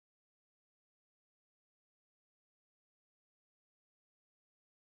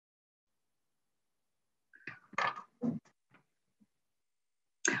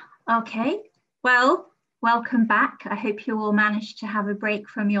Okay, well, welcome back. I hope you all managed to have a break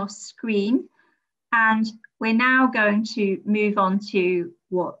from your screen. And we're now going to move on to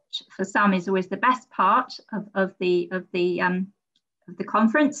what for some is always the best part of the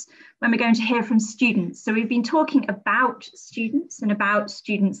conference, when we're going to hear from students. So we've been talking about students and about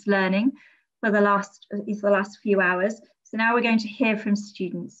students learning for the last few hours. So now we're going to hear from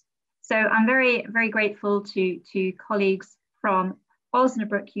students. So I'm very, very grateful to colleagues from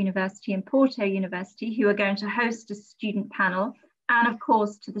Osnabrueck University and Porto University who are going to host a student panel, and of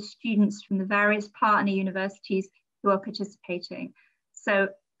course to the students from the various partner universities who are participating. So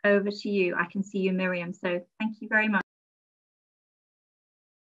over to you. I can see you, Miriam. So thank you very much.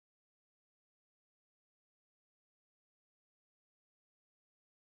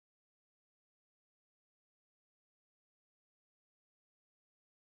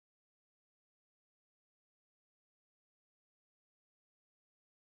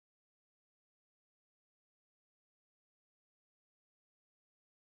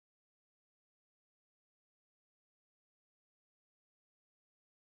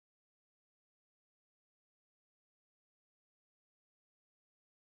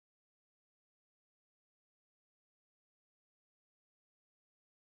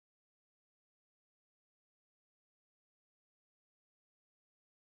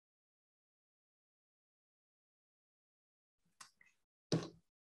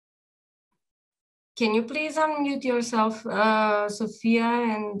 Can you please unmute yourself, Sofia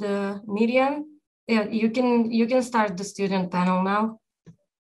and Miriam? Yeah, you can start the student panel now.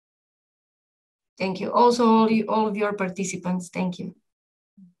 Thank you. Also, all of your participants, thank you.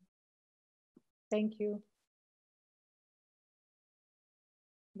 Thank you.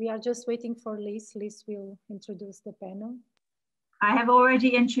 We are just waiting for Liz. Liz will introduce the panel. I have already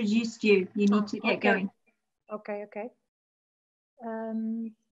introduced you. You need to get going. Okay, okay.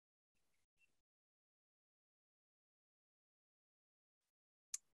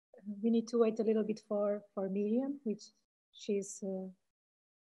 We need to wait a little bit for Miriam, which she's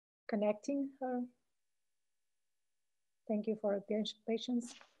connecting her. Thank you for your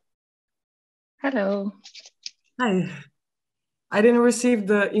patience. Hello. Hi. I didn't receive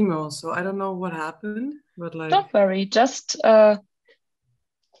the email, so I don't know what happened, but like... Don't worry, just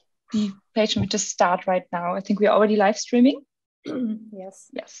be patient. We just start right now. I think we're already live streaming. Yes.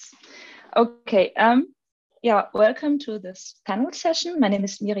 Yes. Okay. Yeah, welcome to this panel session. My name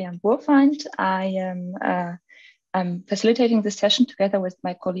is Miriam Burfeind. I'm facilitating this session together with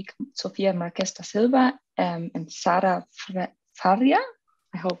my colleague Sofia Marques da Silva and Sara Faria.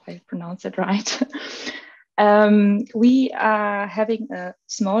 I hope I pronounced it right. We are having a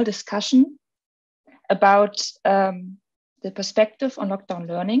small discussion about the perspective on lockdown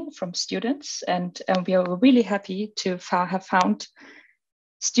learning from students. And we are really happy to have found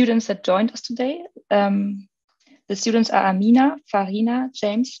students that joined us today. The students are Amina, Farina,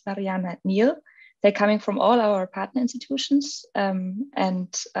 James, Mariana, Neil. They're coming from all our partner institutions.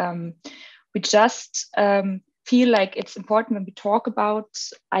 We just feel like it's important when we talk about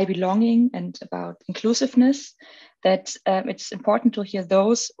I belonging and about inclusiveness, that it's important to hear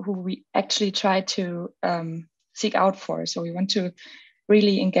those who we actually try to seek out for. So we want to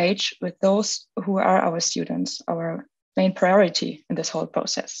really engage with those who are our students, our main priority in this whole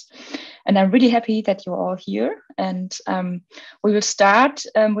process. And I'm really happy that you're all here. And we will start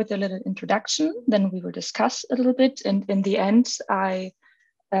with a little introduction, then we will discuss a little bit. And in the end, I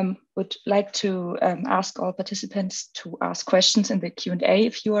would like to ask all participants to ask questions in the Q&A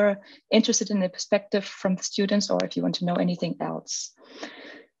if you are interested in the perspective from the students or if you want to know anything else.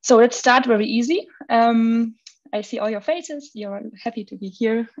 So let's start very easy. I see all your faces, you're happy to be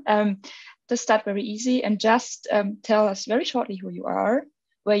here. Just start very easy and just tell us very shortly who you are,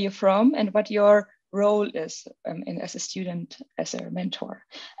 where you're from, and what your role is as a student, as a mentor.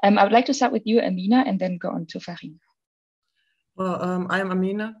 I would like to start with you, Amina, and then go on to Farina. Well, I'm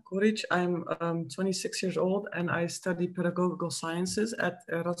Amina Koric. I'm 26 years old and I study pedagogical sciences at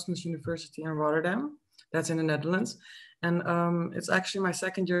Erasmus University in Rotterdam. That's in the Netherlands. And it's actually my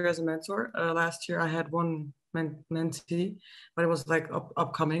second year as a mentor. Last year I had one mentee, but it was like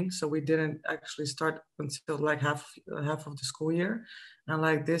upcoming. So we didn't actually start until like half of the school year. And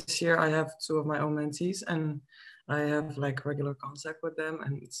like this year I have two of my own mentees and I have like regular contact with them,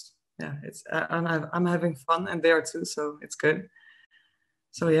 and I'm having fun and they are too, so it's good.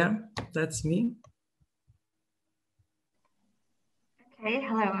 So yeah, that's me. Okay,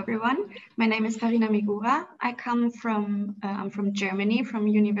 hello everyone. My name is Farina Migura. I come from, I'm from Germany, from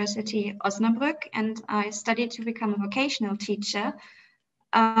University Osnabrueck, and I studied to become a vocational teacher.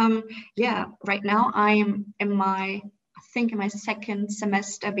 Yeah, right now I'm in my second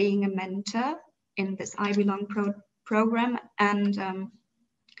semester being a mentor in this I Belong program, and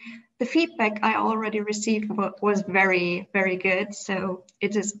the feedback I already received was very, very good. So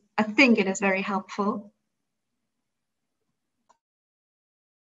I think it is very helpful.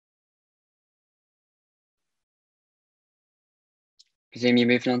 Presume you're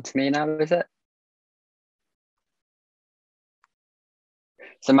moving on to me now, is it?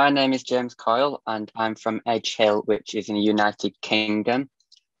 So my name is James Coyle and I'm from Edge Hill, which is in the United Kingdom.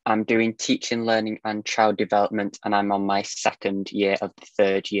 I'm doing teaching, learning and child development, and I'm on my second year of the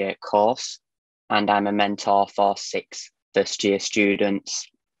third year course. And I'm a mentor for 6 first year students.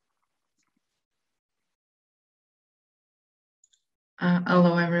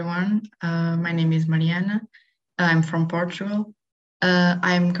 Hello, everyone. My name is Mariana. I'm from Portugal.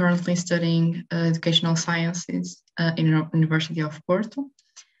 I'm currently studying educational sciences in the University of Porto.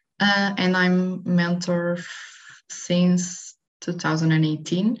 And I'm mentor since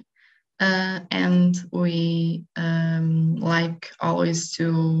 2018. And we like always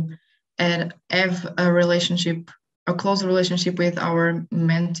to have a close relationship with our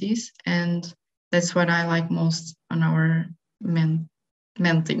mentees. And that's what I like most on our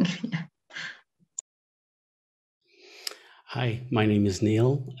mentoring. Yeah. Hi, my name is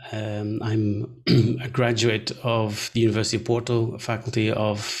Neil. I'm a graduate of the University of Porto, Faculty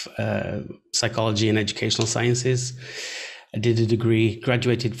of Psychology and Educational Sciences. I did a degree,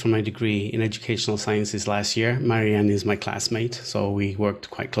 graduated from my degree in Educational Sciences last year. Marianne is my classmate, so we worked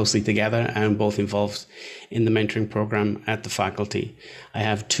quite closely together and both involved in the mentoring program at the faculty. I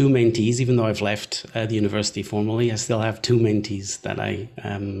have 2 mentees, even though I've left the university formally, I still have 2 mentees that I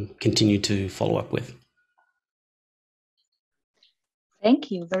continue to follow up with.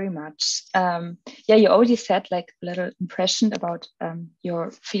 Thank you very much. Yeah, you already said like a little impression about your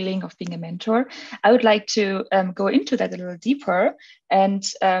feeling of being a mentor. I would like to go into that a little deeper and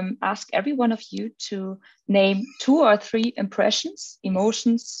ask every one of you to name 2 or 3 impressions,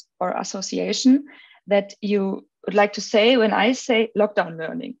 emotions, or association that you would like to say when I say lockdown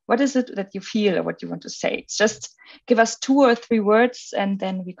learning. What is it that you feel or what you want to say? It's just give us 2 or 3 words and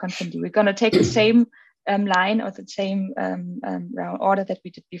then we continue. We're going to take the same line or the same order that we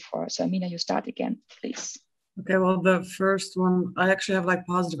did before. So Amina, you start again, please. Okay, well, the first one, I actually have like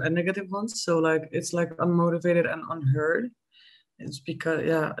positive and negative ones. So like, it's like unmotivated and unheard. It's because,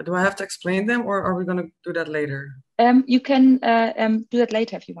 yeah, do I have to explain them or are we going to do that later? You can do that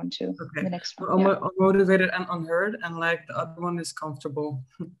later if you want to. Okay. The next one. Unmotivated and unheard, and like the other one is comfortable.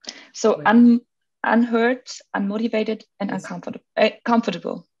 So unheard, unmotivated, and yes.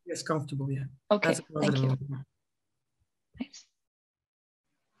 Comfortable. Yes, comfortable, yeah. Okay, thank you. Nice.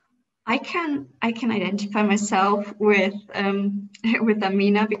 I can identify myself with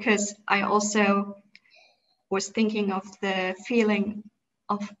Amina because I also was thinking of the feeling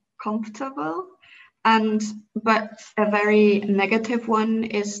of comfortable, but a very negative one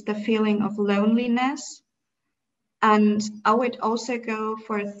is the feeling of loneliness. And I would also go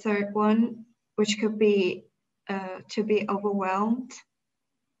for a third one, which could be to be overwhelmed.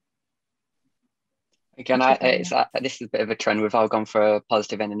 Again, this is a bit of a trend. We've all gone for a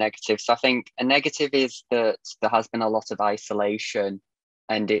positive and a negative. So I think a negative is that there has been a lot of isolation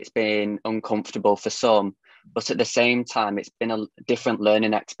and it's been uncomfortable for some. But at the same time, it's been a different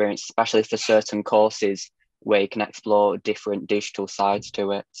learning experience, especially for certain courses where you can explore different digital sides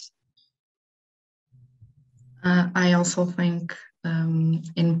to it. I also think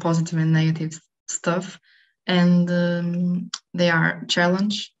in positive and negative stuff. And they are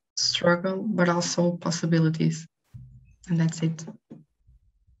challenge, struggle, but also possibilities. And that's it.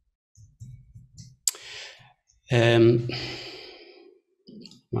 Am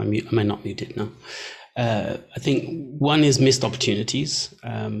I not muted now? I think one is missed opportunities.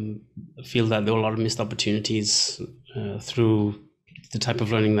 I feel that there were a lot of missed opportunities through the type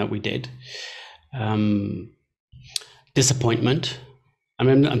of learning that we did. Disappointment. I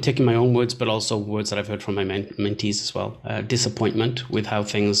mean, I'm taking my own words, but also words that I've heard from my mentees as well. Disappointment with how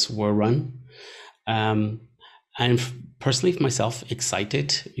things were run. And personally, for myself,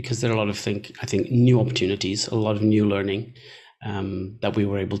 excited because there are a lot of, I think, new opportunities, a lot of new learning that we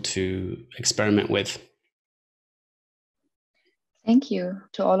were able to experiment with. Thank you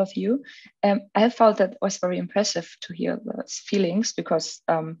to all of you. I felt that was very impressive to hear those feelings because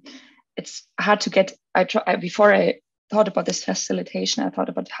it's hard to get. Before I thought about this facilitation, I thought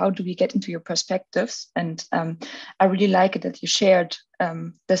about how do we get into your perspectives, and I really like it that you shared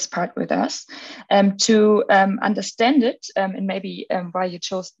this part with us. To understand it, and maybe why you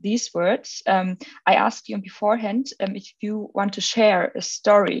chose these words, I asked you beforehand if you want to share a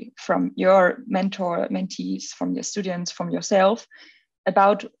story from your mentees, from your students, from yourself,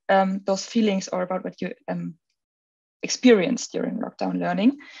 about those feelings or about what you experienced during lockdown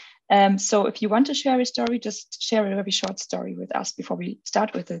learning. So if you want to share a story, just share a very short story with us before we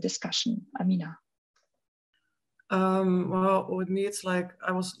start with the discussion. Amina. Well, with me, it's like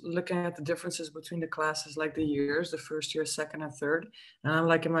I was looking at the differences between the classes, like the years, the first year, second and third. And I'm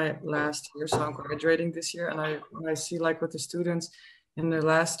like in my last year, so I'm graduating this year. And I see like with the students in the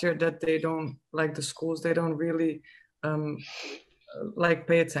last year that they don't, like the schools, they don't really like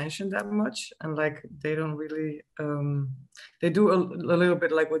pay attention that much, and like they don't really they do a little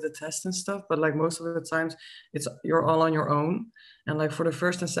bit like with the test and stuff, but like most of the times you're all on your own. And like for the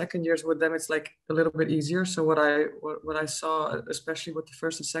first and second years with them, it's like a little bit easier. So what I saw, especially with the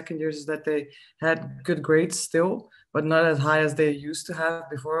first and second years, is that they had good grades still, but not as high as they used to have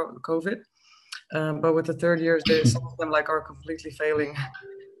before COVID. But with the third years, some of them like are completely failing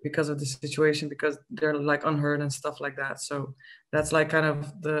because of the situation, because they're like unheard and stuff like that. So that's like kind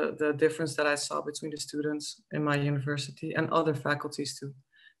of the difference that I saw between the students in my university and other faculties too.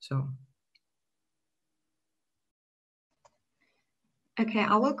 So. Okay,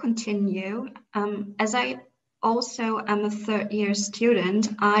 I will continue. As I also am a third year student,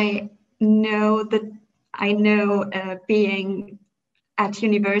 I know being at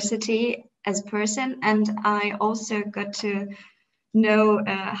university as a person, and I also got to know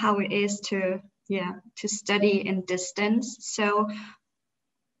how it is to study in distance. So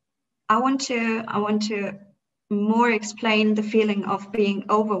I want to more explain the feeling of being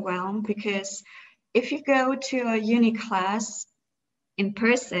overwhelmed, because if you go to a uni class in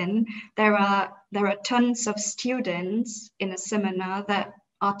person, there are tons of students in a seminar that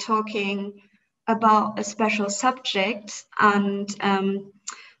are talking about a special subject, and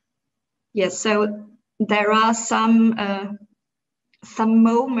so there are some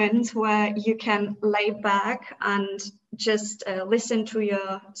moments where you can lay back and just listen to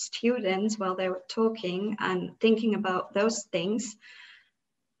your students while they were talking and thinking about those things.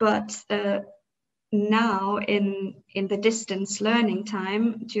 But now in the distance learning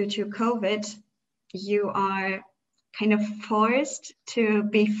time, due to COVID, you are kind of forced to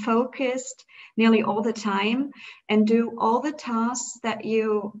be focused nearly all the time and do all the tasks that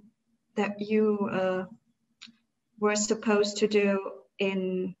you were supposed to do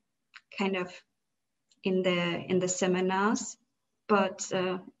in the seminars, but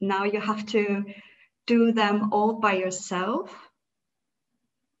now you have to do them all by yourself.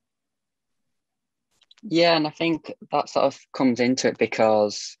 Yeah, and I think that sort of comes into it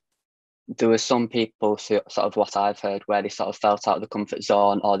because there were some people, sort of what I've heard, where they sort of felt out of the comfort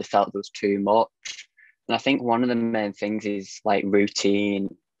zone, or they felt there was too much. And I think one of the main things is like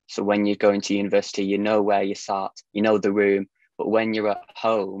routine. So when you're going to university, you know where you sat, you know the room, but when you're at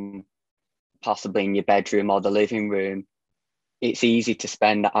home, possibly in your bedroom or the living room, it's easy to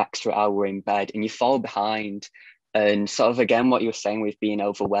spend that extra hour in bed and you fall behind. And sort of again, what you were saying with being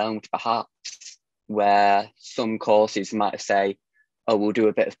overwhelmed, perhaps, where some courses might say, oh, we'll do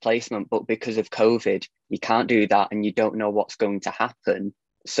a bit of placement, but because of COVID, you can't do that and you don't know what's going to happen.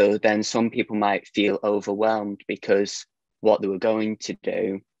 So then some people might feel overwhelmed because what they were going to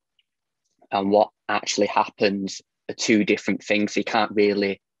do and what actually happens are two different things. You can't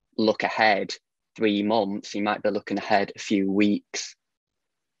really look ahead 3 months. You might be looking ahead a few weeks.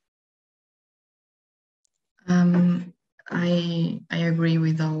 I agree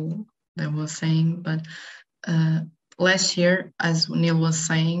with all that was saying, but last year, as Neil was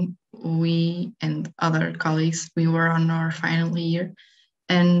saying, we and other colleagues, we were on our final year,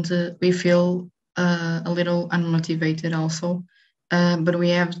 and we feel a little unmotivated also. But we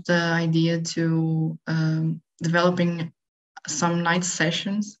have the idea to developing some night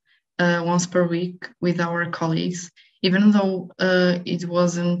sessions once per week with our colleagues, even though it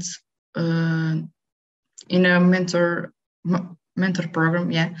wasn't in a mentor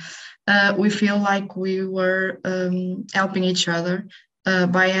program. We feel like we were helping each other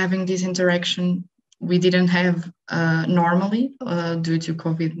by having this interaction we didn't have normally due to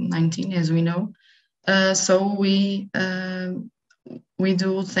COVID-19, as we know. So we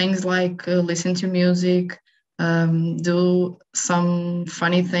do things like listen to music, do some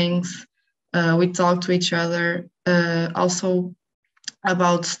funny things. We talk to each other also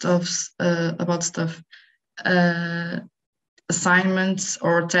about stuff, assignments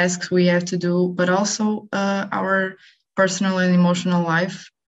or tasks we have to do, but also our personal and emotional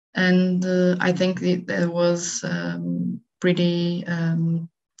life. And I think it was pretty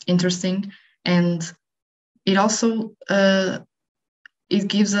interesting. And it also it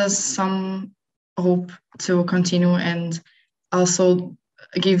gives us some hope to continue, and also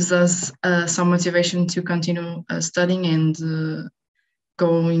gives us some motivation to continue studying and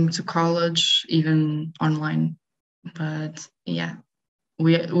going to college, even online. But yeah,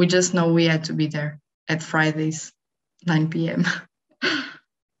 we just know we had to be there at Fridays, 9 p.m.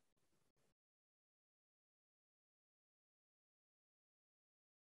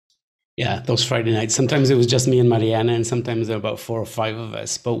 Yeah, those Friday nights. Sometimes it was just me and Mariana, and sometimes there were about 4 or 5 of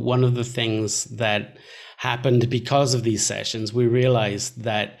us. But one of the things that happened because of these sessions, we realized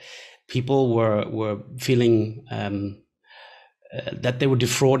that people were feeling that they were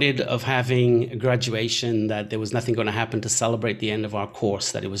defrauded of having a graduation, that there was nothing going to happen to celebrate the end of our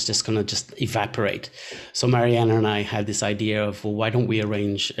course, that it was just going to just evaporate. So Mariana and I had this idea of, well, why don't we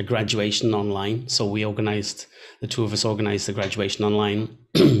arrange a graduation online? So we organized, the two of us organized the graduation online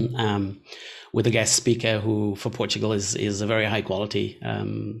with a guest speaker who for Portugal is a very high quality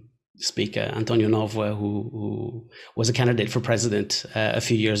speaker, Antonio Novoa, who was a candidate for president a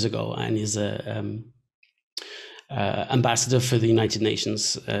few years ago, and is a ambassador for the United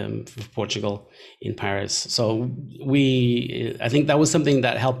Nations for Portugal in Paris. So I think that was something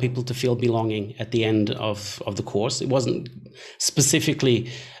that helped people to feel belonging at the end of the course. It wasn't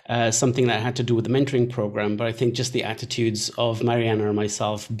specifically something that had to do with the mentoring program, but I think just the attitudes of Mariana and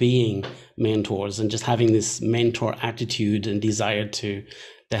myself being mentors and just having this mentor attitude and desire to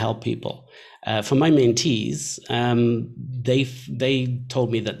help people. For my mentees, they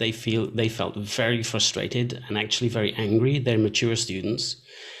told me that they felt very frustrated and actually very angry. They're mature students.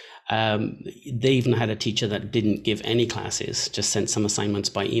 They even had a teacher that didn't give any classes, just sent some assignments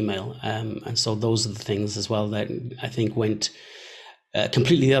by email. And so those are the things as well that I think went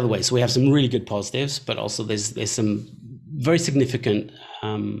completely the other way. So we have some really good positives, but also there's some very significant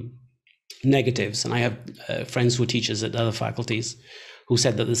negatives. And I have friends who are teachers at other faculties who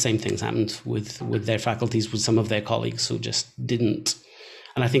said that the same things happened with their faculties, with some of their colleagues who just didn't.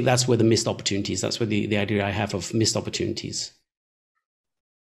 And I think that's where the missed opportunities, that's where the idea I have of missed opportunities.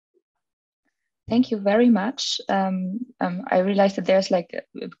 Thank you very much. I realized that there's like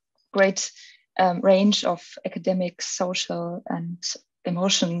a great range of academic, social, and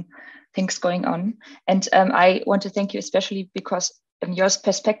emotion things going on. And I want to thank you especially because your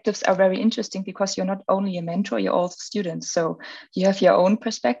perspectives are very interesting, because you're not only a mentor, you're also students. So you have your own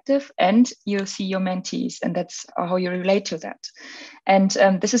perspective and you see your mentees, and that's how you relate to that. And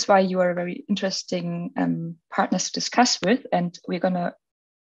this is why you are very interesting partners to discuss with. And we're going to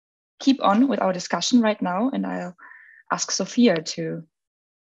keep on with our discussion right now. And I'll ask Sofia to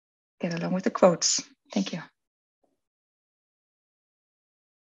get along with the quotes. Thank you.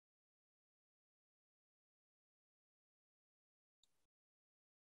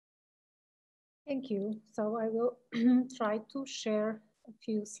 Thank you. So I will try to share a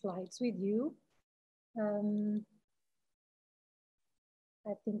few slides with you. I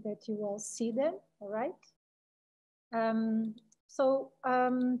think that you all see them, all right? I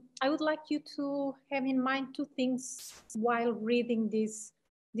would like you to have in mind two things while reading these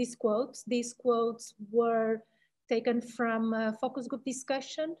quotes. These quotes were taken from a focus group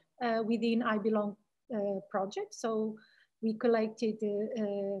discussion within I Belong project. So we collected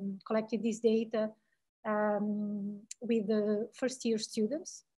this data with the first year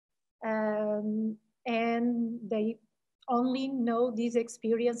students, and they only know this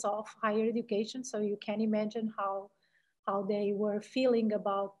experience of higher education. So you can imagine how they were feeling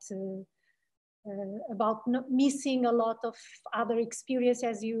about not missing a lot of other experience,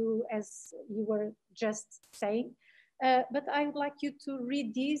 as you were just saying. But I would like you to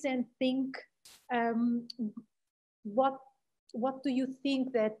read this and think, what do you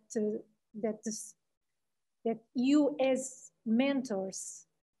think that you as mentors,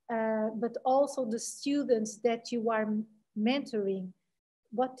 but also the students that you are mentoring,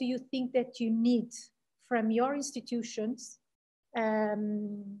 what do you think that you need from your institutions,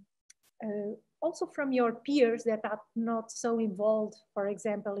 also from your peers that are not so involved, for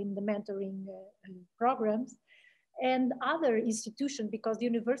example, in the mentoring programs, and other institutions, because the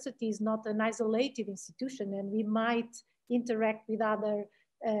university is not an isolated institution, and we might interact with other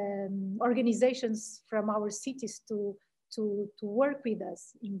organizations from our cities to work with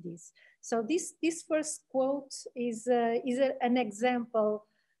us in this. So this first quote is an example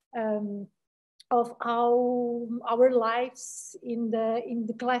of how our lives in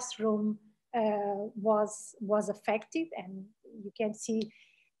the classroom was affected, and you can see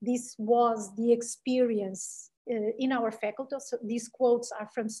this was the experience in our faculty. So these quotes are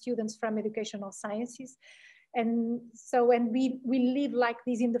from students from educational sciences. And so when we live like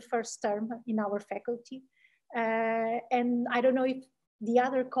this in the first term in our faculty. And I don't know if the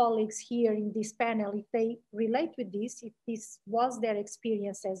other colleagues here in this panel, if they relate with this, if this was their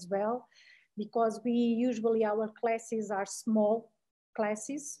experience as well, because our classes are small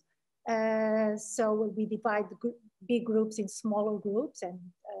classes. So we divide big groups in smaller groups,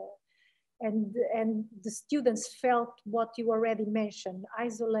 and the students felt what you already mentioned,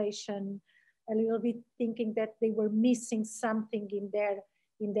 isolation, a little bit thinking that they were missing something in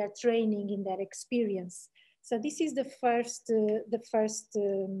their training, in their experience. So this is the first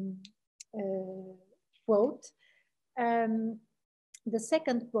quote. The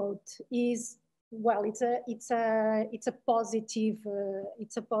second quote is, well, it's a positive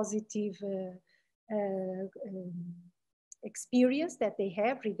experience that they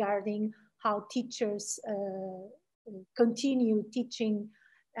have regarding how teachers continue teaching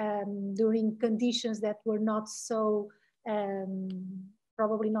during conditions that were not so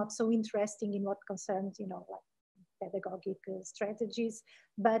probably not so interesting in what concerns, you know, like pedagogic strategies.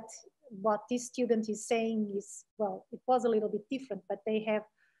 But what this student is saying is, well, it was a little bit different, but they have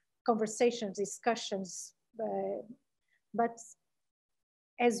conversations, discussions. But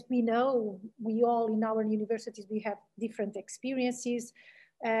as we know, we all in our universities, we have different experiences.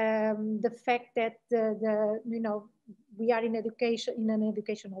 The fact that you know, we are in education, in an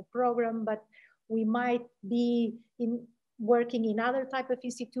educational program, but we might be working in other type of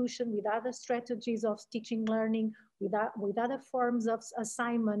institution with other strategies of teaching, learning, with other forms of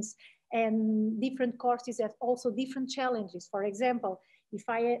assignments, and different courses have also different challenges. For example, if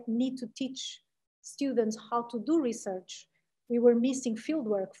I need to teach students how to do research, we were missing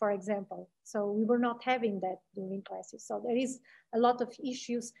fieldwork, for example. So we were not having that during classes. So there is a lot of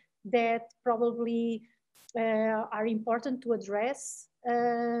issues that probably are important to address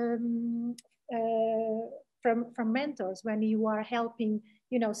from mentors when you are helping,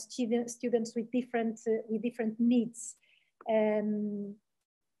 you know, students with different needs.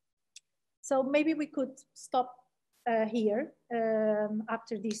 So maybe we could stop here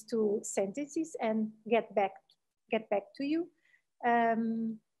after these two sentences and get back to you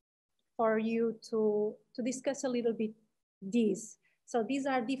for you to discuss a little bit these. So these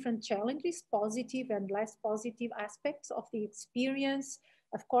are different challenges, positive and less positive aspects of the experience.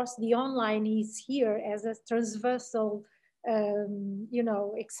 Of course, the online is here as a transversal, you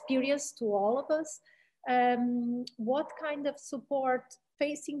know, experience to all of us. What kind of support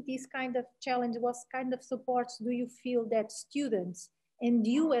facing this kind of challenge? What kind of supports do you feel that students and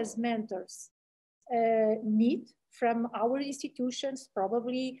you as mentors need from our institutions,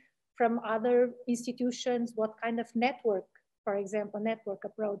 probably from other institutions? What kind of network, for example, network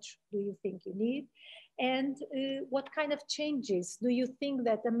approach do you think you need? And what kind of changes do you think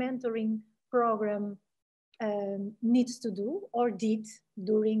that a mentoring program needs to do or did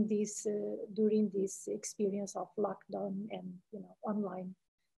during this experience of lockdown and, you know, online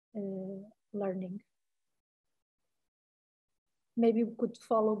learning? Maybe we could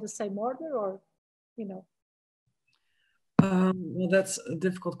follow the same order, or, you know. Well, that's a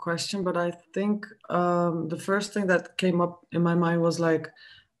difficult question, but I think the first thing that came up in my mind was like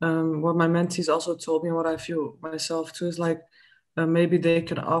what my mentees also told me, and what I feel myself too, is like maybe they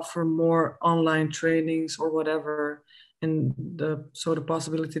can offer more online trainings or whatever, and the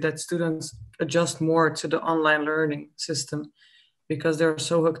possibility that students adjust more to the online learning system, because they're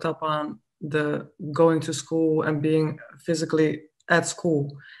so hooked up on the going to school and being physically at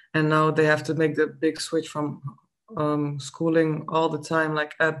school, and now they have to make the big switch from schooling all the time,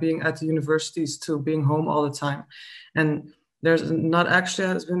 like being at the universities, to being home all the time. And there's not actually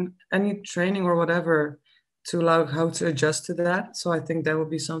has been any training or whatever to allow how to adjust to that. So I think that would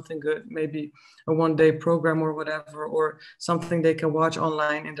be something good, maybe a one-day program or whatever, or something they can watch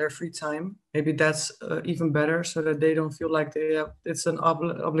online in their free time. Maybe that's even better, so that they don't feel like they have, it's an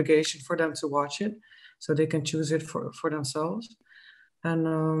obligation for them to watch it, so they can choose it for themselves.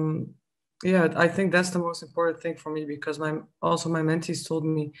 And yeah, I think that's the most important thing for me, because my mentees told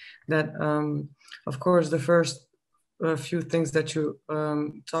me that of course the first few things that you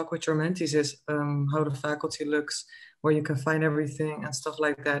talk with your mentees is how the faculty looks, where you can find everything and stuff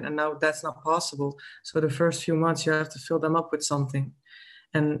like that. And now that's not possible. So the first few months you have to fill them up with something.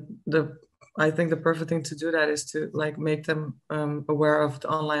 And I think the perfect thing to do that is to like make them aware of the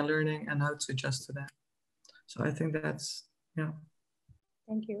online learning and how to adjust to that. So I think that's, yeah.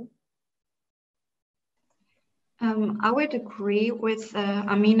 Thank you. I would agree with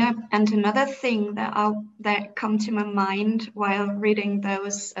Amina, and another thing that come to my mind while reading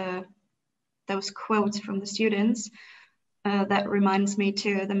those those quotes from the students, that reminds me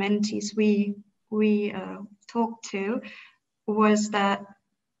to the mentees we talked to, was that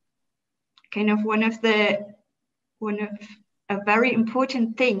kind of one of a very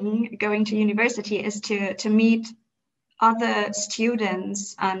important thing going to university is to meet other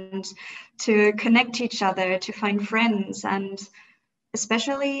students and to connect each other, to find friends, and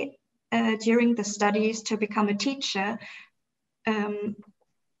especially during the studies to become a teacher, a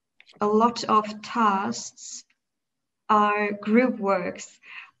lot of tasks are group works,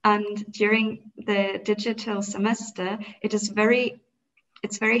 and during the digital semester it's very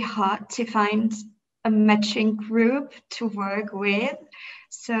hard to find a matching group to work with.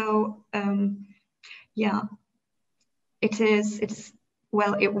 So yeah,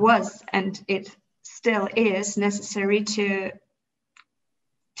 it was and it still is necessary to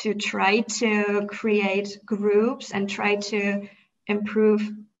try to create groups and try to improve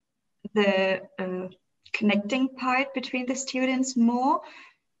the connecting part between the students more,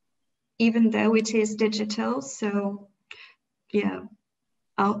 even though it is digital. So yeah,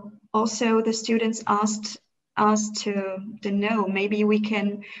 also the students asked to know, maybe we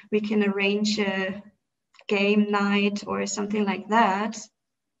can arrange a game night or something like that.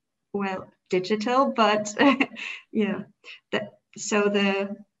 Well, digital, but yeah, so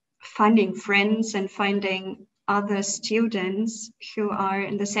the finding friends and finding other students who are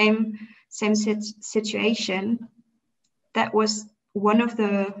in the same situation, that was one of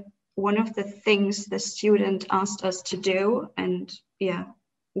the things the student asked us to do, and yeah,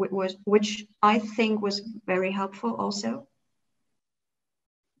 which I think was very helpful also.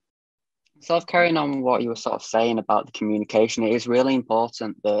 Sort of carrying on what you were sort of saying about the communication, it is really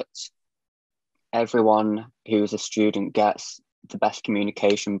important that everyone who's a student gets the best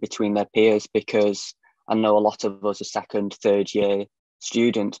communication between their peers, because I know a lot of us are second, third year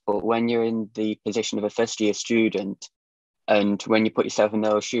students, but when you're in the position of a first year student, and when you put yourself in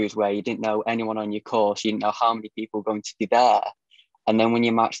those shoes where you didn't know anyone on your course, you didn't know how many people were going to be there, and then when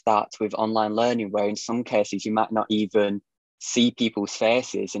you match that with online learning, where in some cases you might not even see people's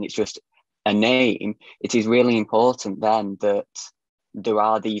faces and it's just a name, it is really important then that there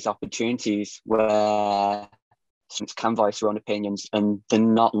are these opportunities where students can voice their own opinions and they're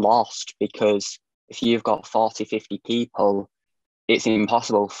not lost, because if you've got 40, 50 people, it's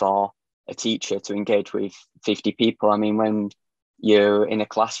impossible for a teacher to engage with 50 people. I mean, when you're in a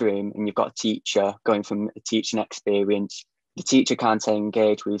classroom and you've got a teacher going from a teaching experience, the teacher can't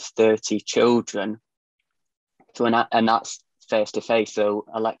engage with 30 children, and that's face to face. So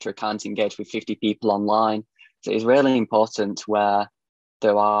a lecturer can't engage with 50 people online. So it's really important where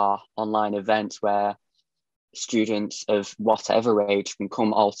there are online events where students of whatever age can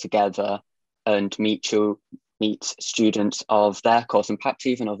come all together and meet students of their course and perhaps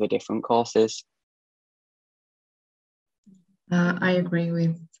even other different courses. I agree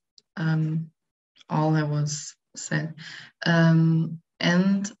with all that was said. And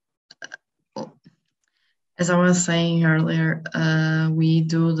as I was saying earlier, we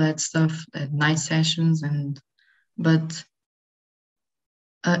do that stuff at night sessions, but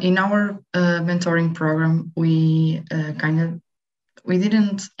in our mentoring program, we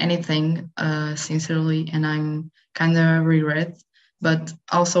didn't anything sincerely, and I'm kind of regret. But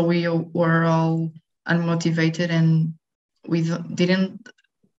also we were all unmotivated, and we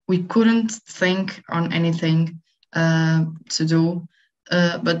couldn't think on anything to do.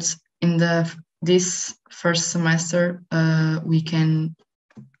 But in this first semester, we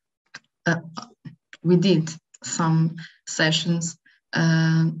did some sessions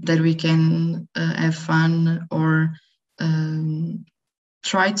that we can have fun or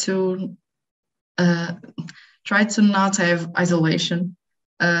try to not have isolation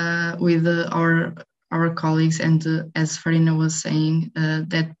with our colleagues, and as Farina was saying,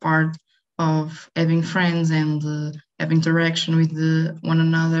 that part of having friends and have interaction with one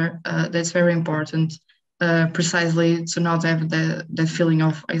another, that's very important, precisely to not have that feeling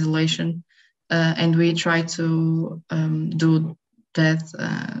of isolation, and we try to do that,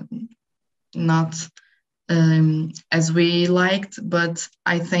 not as we liked, but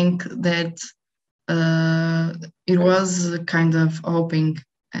I think that it was kind of hoping,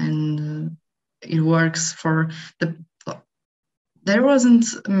 and it works for there wasn't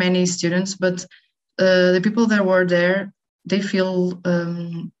many students, but the people that were there, they feel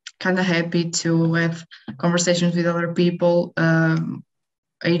kind of happy to have conversations with other people,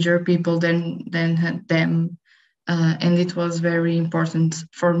 ager people than them. And it was very important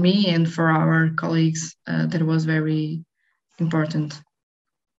for me and for our colleagues. That was very important.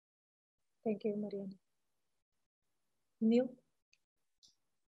 Thank you, Mariana. Neil?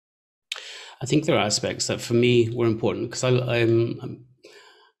 I think there are aspects that for me were important because I'm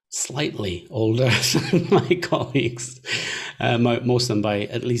slightly older than my colleagues, most of them by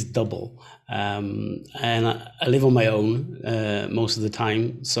at least double. And I live on my own most of the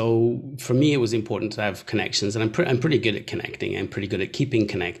time. So for me, it was important to have connections, and I'm pretty good at connecting. I'm pretty good at keeping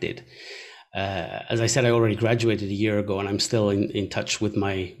connected. As I said, I already graduated a year ago, and I'm still in touch with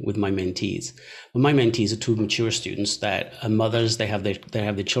my mentees. But my mentees are two mature students that are mothers. They have their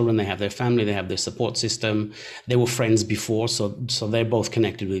children, they have their family, they have their support system. They were friends before, so they're both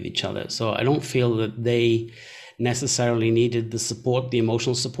connected with each other. So I don't feel that they necessarily needed the support, the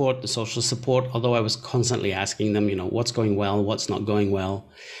emotional support, the social support. Although I was constantly asking them, what's going well, what's not going well.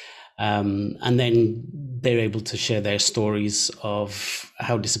 And then they're able to share their stories of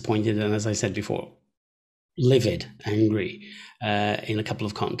how disappointed, and as I said before, livid, angry in a couple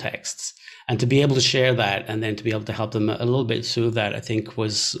of contexts. And to be able to share that and then to be able to help them a little bit through that, I think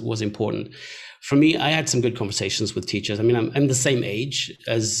was important. For me, I had some good conversations with teachers. I mean, I'm the same age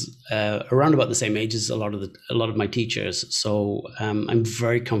as, around about the same age as a lot of my teachers. So I'm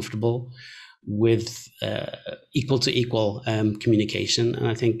very comfortable with equal to equal communication, and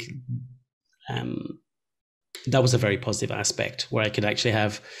I think that was a very positive aspect where I could actually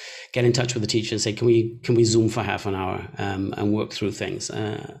get in touch with the teacher and say, can we Zoom for half an hour and work through things.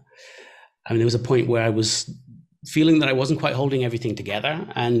 I mean, there was a point where I was feeling that I wasn't quite holding everything together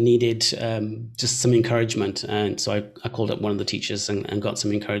and needed just some encouragement, and so I called up one of the teachers and got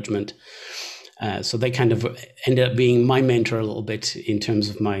some encouragement. So they kind of ended up being my mentor a little bit in terms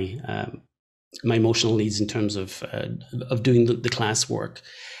of my emotional needs, in terms of doing the class work.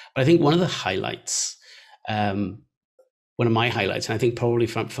 But I think one of the highlights, one of my highlights, and I think probably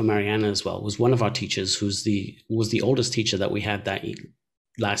for Mariana as well, was one of our teachers was the oldest teacher that we had that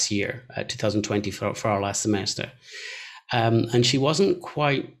last year, 2020, for our last semester. And she wasn't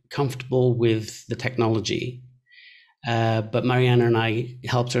quite comfortable with the technology, but Mariana and I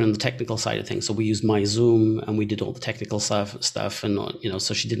helped her on the technical side of things. So we used my Zoom and we did all the technical stuff, and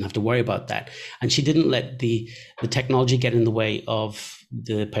so she didn't have to worry about that. And she didn't let the technology get in the way of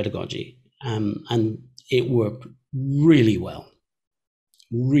the pedagogy. And it worked really well,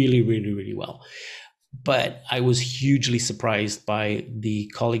 really, really, really well. But I was hugely surprised by the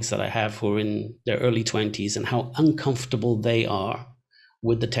colleagues that I have who are in their early 20s and how uncomfortable they are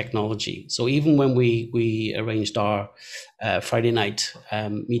with the technology. So even when we arranged our Friday night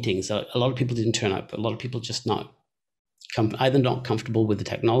meetings, a lot of people didn't turn up. A lot of people just either not comfortable with the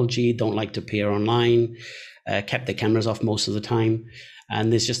technology, don't like to appear online, kept their cameras off most of the time. And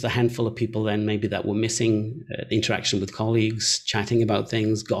there's just a handful of people then maybe that were missing interaction with colleagues, chatting about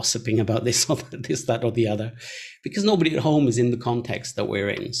things, gossiping about this or that or the other, because nobody at home is in the context that we're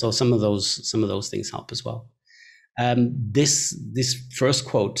in. So some of those things help as well. This first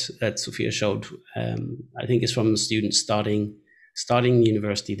quote that Sofia showed, I think is from a student starting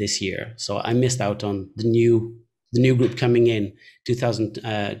university this year. So I missed out on the new group coming in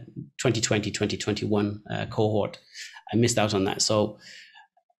 2020, 2021 cohort. I missed out on that. So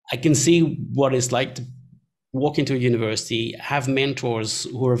I can see what it's like to walk into a university, have mentors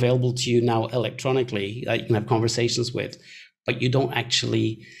who are available to you now electronically that you can have conversations with, but you don't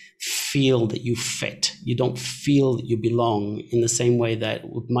actually feel that you fit. You don't feel that you belong in the same way that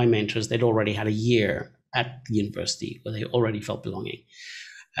with my mentors, they'd already had a year at the university where they already felt belonging.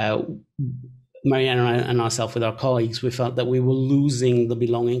 Mariana and ourselves with our colleagues, we felt that we were losing the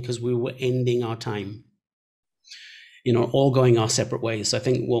belonging because we were ending our time, all going our separate ways. So I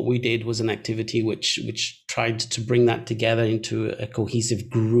think what we did was an activity which tried to bring that together into a cohesive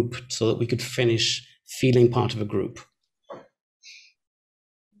group so that we could finish feeling part of a group.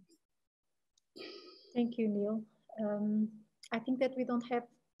 Thank you, Neil. I think that we don't have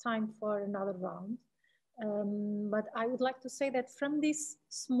time for another round, but I would like to say that from this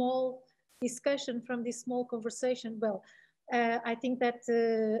small discussion, from this small conversation, well, I think that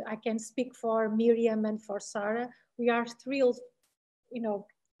I can speak for Miriam and for Sarah. We are thrilled,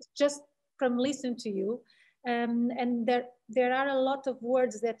 just from listening to you. And there are a lot of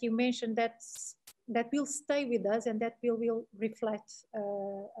words that you mentioned that will stay with us and that we will reflect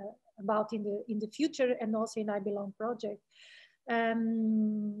about in the future, and also in I Belong project.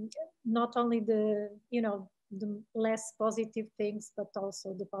 Not only the less positive things, but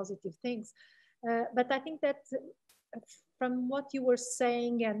also the positive things. But I think that from what you were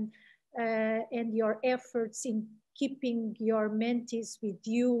saying and your efforts in keeping your mentees with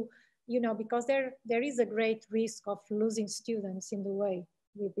you, because there is a great risk of losing students in the way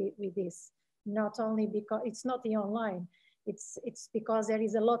with this. Not only because it's not the online, it's because there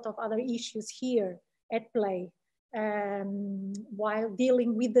is a lot of other issues here at play. while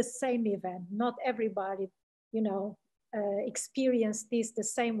dealing with the same event. Not everybody, experience this the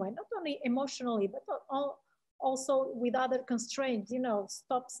same way, not only emotionally, but also with other constraints,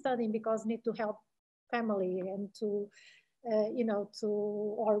 stop studying because need to help family and to,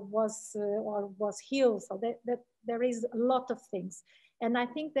 or was healed. So that there is a lot of things. And I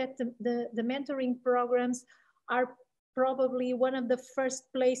think that the mentoring programs are probably one of the first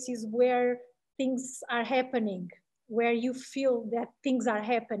places where things are happening, where you feel that things are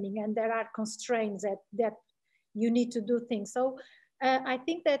happening and there are constraints that you need to do things. So I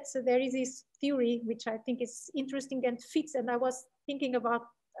think that there is this theory, which I think is interesting and fits, and I was thinking about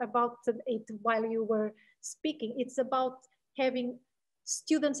it while you were speaking. It's about having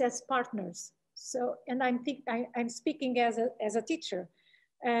students as partners. So, and I'm speaking as a teacher.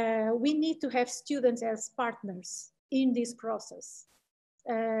 We need to have students as partners in this process.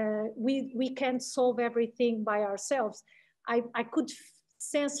 We can't solve everything by ourselves. I could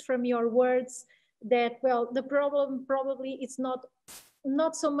sense from your words that, well, the problem probably is not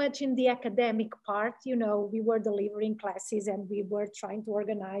so much in the academic part. We were delivering classes and we were trying to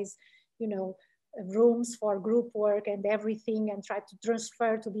organize, rooms for group work and everything, and try to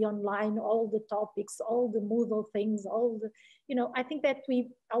transfer to the online all the topics, all the Moodle things, all the, I think that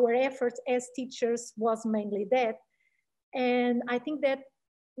our efforts as teachers was mainly that. And I think that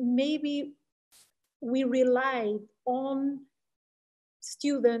maybe we relied on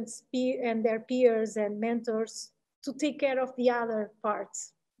students and their peers and mentors to take care of the other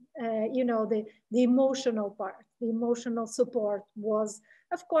parts. The emotional part, the emotional support was,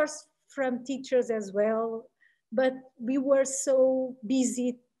 of course, from teachers as well, but we were so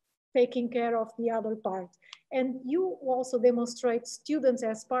busy taking care of the other part. And you also demonstrate students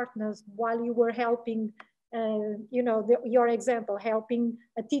as partners while you were helping, your example, helping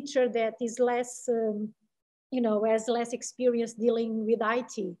a teacher that is less, has less experience dealing with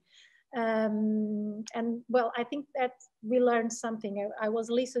IT. And well, I think that we learned something. I was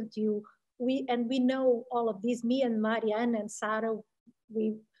listening to you. We know all of this, me and Marianne and Sarah,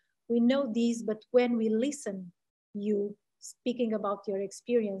 we know these, but when we listen you speaking about your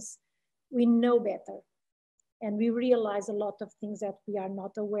experience, we know better. And we realize a lot of things that we are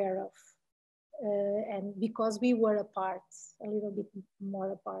not aware of. And because we were apart, a little bit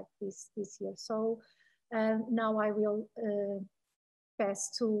more apart this year. So now I will pass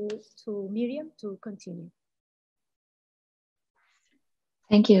to Miriam to continue.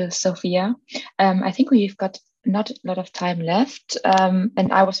 Thank you, Sofia. I think we've got not a lot of time left.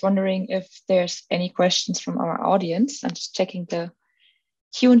 And I was wondering if there's any questions from our audience. I'm just checking the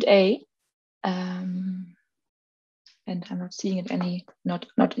Q&A. And I'm not seeing it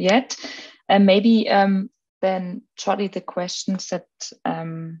not yet. And maybe then shortly the questions that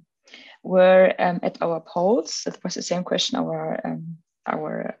were at our polls. That was the same question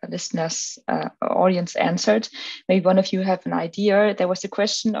our listeners, audience answered. Maybe one of you have an idea. There was a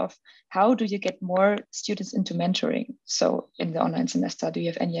question of how do you get more students into mentoring? So in the online semester, do you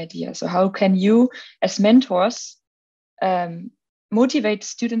have any idea? So how can you as mentors motivate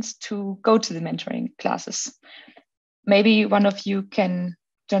students to go to the mentoring classes? Maybe one of you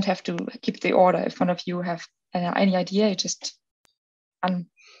don't have to keep the order. If one of you have any idea, you just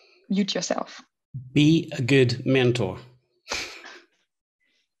unmute yourself. Be a good mentor.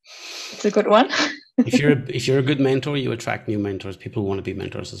 It's a good one. If you're a good mentor, you attract new mentors. People want to be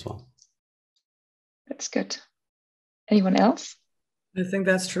mentors as well. That's good. Anyone else? I think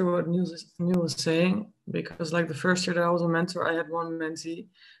that's true what Neil was saying, because like the first year that I was a mentor, I had one mentee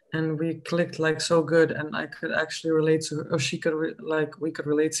and we clicked like so good, and I could actually relate to her, or we could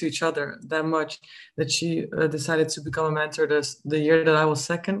relate to each other that much that she decided to become a mentor the year that I was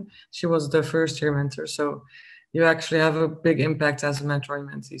second. She was the first year mentor. So you actually have a big impact as a mentoring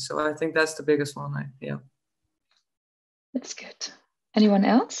mentee. So I think that's the biggest one. Yeah. That's good. Anyone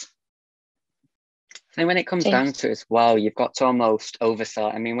else? And when it comes down to it as well, you've got to almost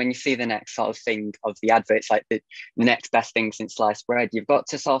oversell. I mean, when you see the next sort of thing of the adverts, like the next best thing since sliced bread, you've got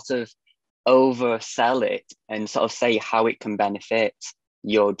to sort of oversell it and sort of say how it can benefit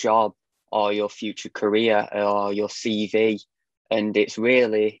your job or your future career or your CV. And it's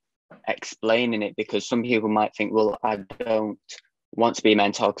really explaining it, because some people might think, well, I don't want to be a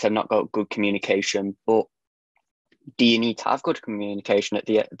mentor because I've not got good communication. But do you need to have good communication at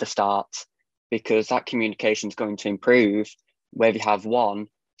the start? Because that communication is going to improve whether you have 1,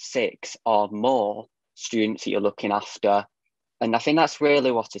 6 or more students that you're looking after. And I think that's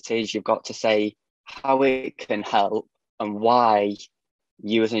really what it is. You've got to say how it can help and why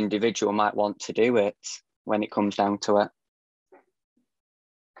you as an individual might want to do it when it comes down to it.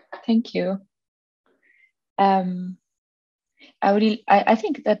 Thank you. I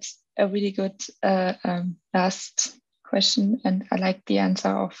think that's a really good last question, and I like the answer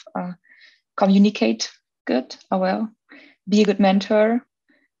of communicate good or well, be a good mentor,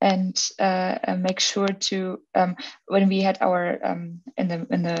 and make sure to when we had our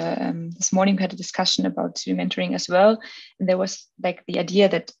this morning we had a discussion about student mentoring as well, and there was like the idea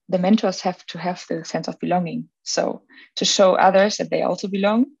that the mentors have to have the sense of belonging, so to show others that they also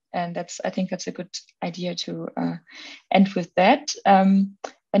belong. And I think that's a good idea to end with that.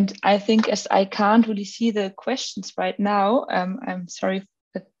 And I think, as I can't really see the questions right now, I'm sorry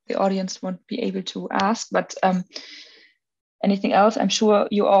that the audience won't be able to ask, but anything else, I'm sure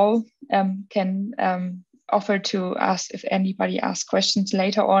you all can offer to ask if anybody asks questions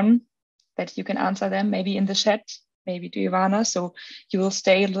later on, that you can answer them, maybe in the chat, maybe to Ivana, so you will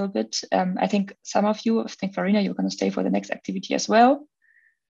stay a little bit. I think some of you, I think Farina, you're going to stay for the next activity as well.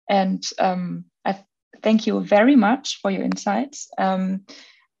 And I thank you very much for your insights.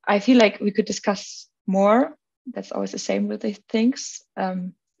 I feel like we could discuss more. That's always the same with these things.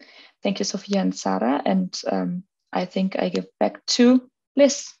 Thank you, Sofia and Sarah. And I think I give back to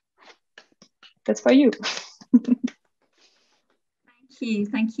Liz. That's for you.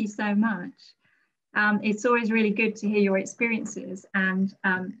 Thank you so much. It's always really good to hear your experiences, and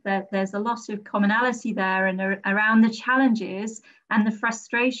there's a lot of commonality there and around the challenges and the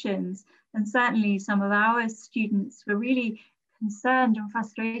frustrations. And certainly some of our students were really concerned and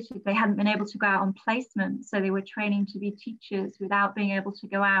frustrated. They hadn't been able to go out on placement, so they were training to be teachers without being able to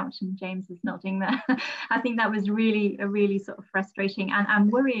go out, and James is nodding there. I think that was really a really sort of frustrating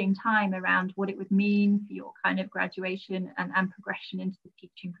and worrying time around what it would mean for your kind of graduation and progression into the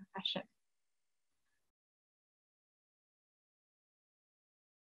teaching profession.